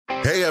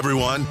Hey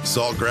everyone,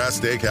 Saltgrass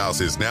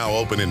Steakhouse is now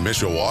open in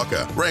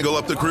Mishawaka. Wrangle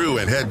up the crew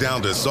and head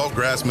down to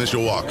Saltgrass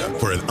Mishawaka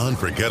for an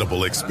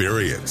unforgettable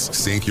experience.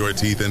 Sink your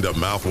teeth into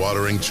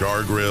mouth-watering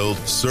char-grilled,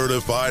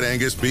 certified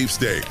Angus beef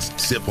steaks.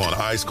 Sip on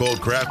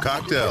ice-cold craft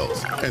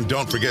cocktails. And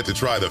don't forget to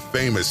try the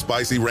famous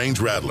spicy range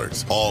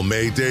rattlers, all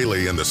made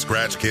daily in the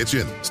Scratch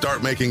Kitchen.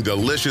 Start making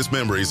delicious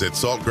memories at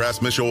Saltgrass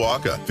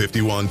Mishawaka,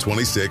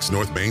 5126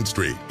 North Main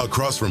Street,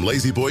 across from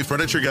Lazy Boy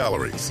Furniture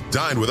Galleries.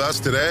 Dine with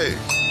us today.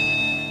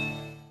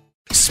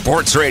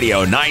 Sports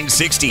Radio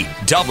 960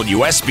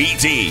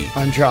 WSBT.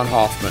 I'm John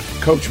Hoffman.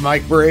 Coach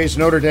Mike Bray's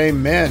Notre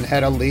Dame men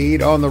had a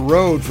lead on the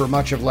road for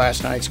much of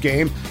last night's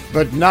game,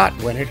 but not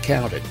when it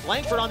counted.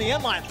 Langford on the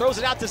end line, throws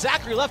it out to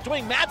Zachary, left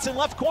wing. Madsen,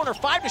 left corner,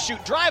 5 to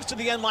shoot, drives to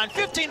the end line,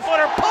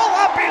 15-footer, pull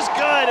up is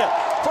good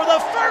for the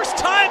first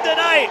time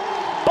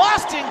tonight.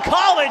 Boston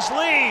College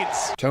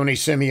leads. Tony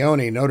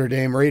Simeone, Notre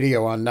Dame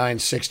Radio on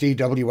 960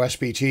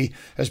 WSBT,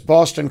 as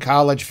Boston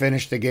College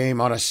finished the game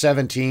on a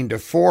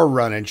 17-4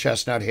 run in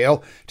Chestnut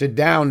Hill to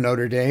down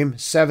Notre Dame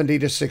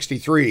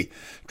 70-63,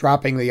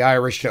 dropping the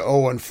Irish to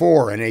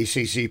 0-4 in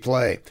ACC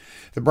play.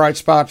 The bright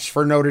spots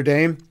for Notre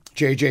Dame: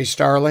 J.J.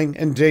 Starling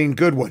and Dane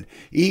Goodwin,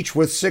 each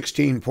with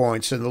 16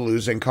 points in the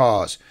losing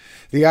cause.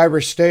 The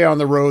Irish stay on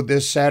the road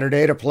this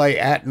Saturday to play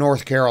at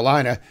North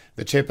Carolina.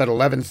 The tip at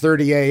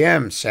 11:30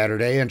 a.m.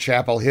 Saturday in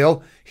Chapel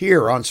Hill,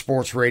 here on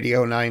Sports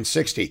Radio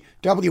 960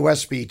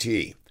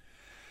 WSBT.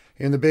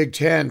 In the Big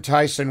Ten,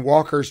 Tyson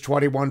Walker's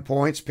 21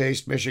 points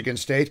paced Michigan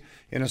State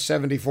in a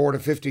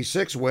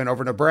 74-56 win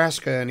over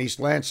Nebraska and East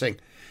Lansing.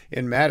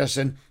 In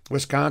Madison,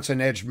 Wisconsin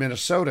edged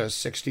Minnesota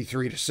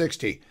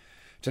 63-60.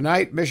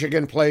 Tonight,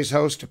 Michigan plays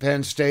host to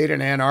Penn State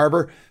in Ann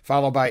Arbor,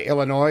 followed by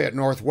Illinois at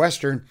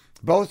Northwestern,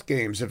 both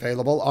games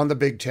available on the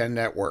Big Ten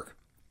Network.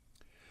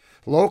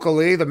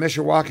 Locally, the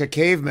Mishawaka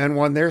Cavemen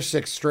won their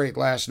 6th straight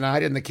last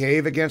night in the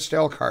Cave against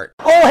Elkhart.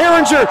 Oh,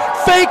 Herringer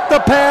faked the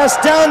pass,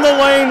 down the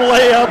lane,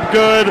 layup,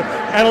 good,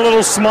 and a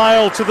little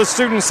smile to the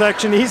student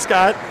section. He's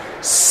got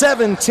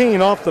 17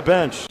 off the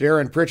bench.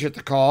 Darren Pritchett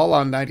the call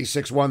on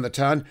 96.1 The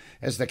Ton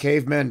as the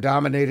Cavemen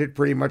dominated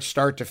pretty much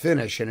start to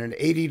finish in an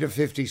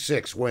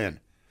 80-56 win.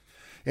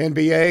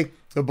 NBA,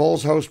 the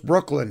Bulls host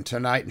Brooklyn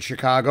tonight in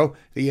Chicago.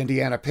 The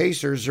Indiana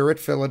Pacers are at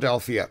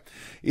Philadelphia.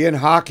 In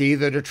hockey,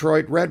 the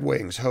Detroit Red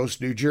Wings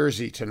host New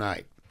Jersey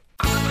tonight.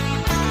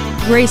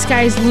 Gray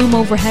skies loom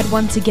overhead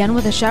once again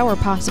with a shower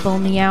possible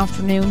in the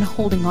afternoon,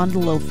 holding on to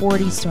low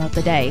 40s throughout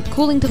the day,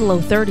 cooling to the low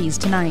 30s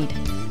tonight.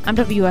 I'm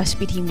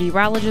WSBT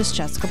meteorologist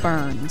Jessica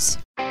Burns.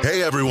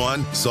 Hey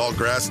everyone,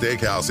 Saltgrass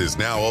Steakhouse is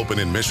now open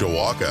in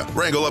Mishawaka.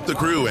 Wrangle up the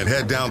crew and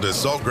head down to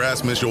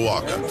Saltgrass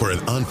Mishawaka for an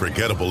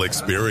unforgettable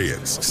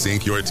experience.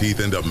 Sink your teeth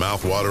into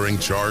mouth-watering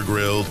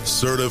char-grilled,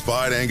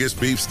 certified Angus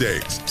beef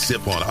steaks.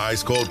 Sip on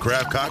ice-cold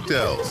craft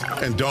cocktails.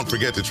 And don't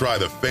forget to try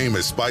the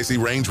famous spicy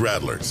range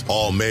rattlers,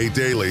 all made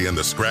daily in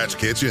the Scratch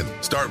Kitchen.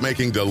 Start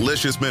making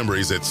delicious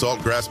memories at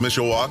Saltgrass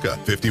Mishawaka,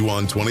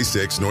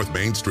 5126 North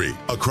Main Street,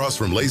 across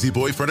from Lazy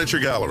Boy Furniture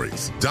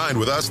Galleries. Dine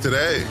with us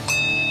today.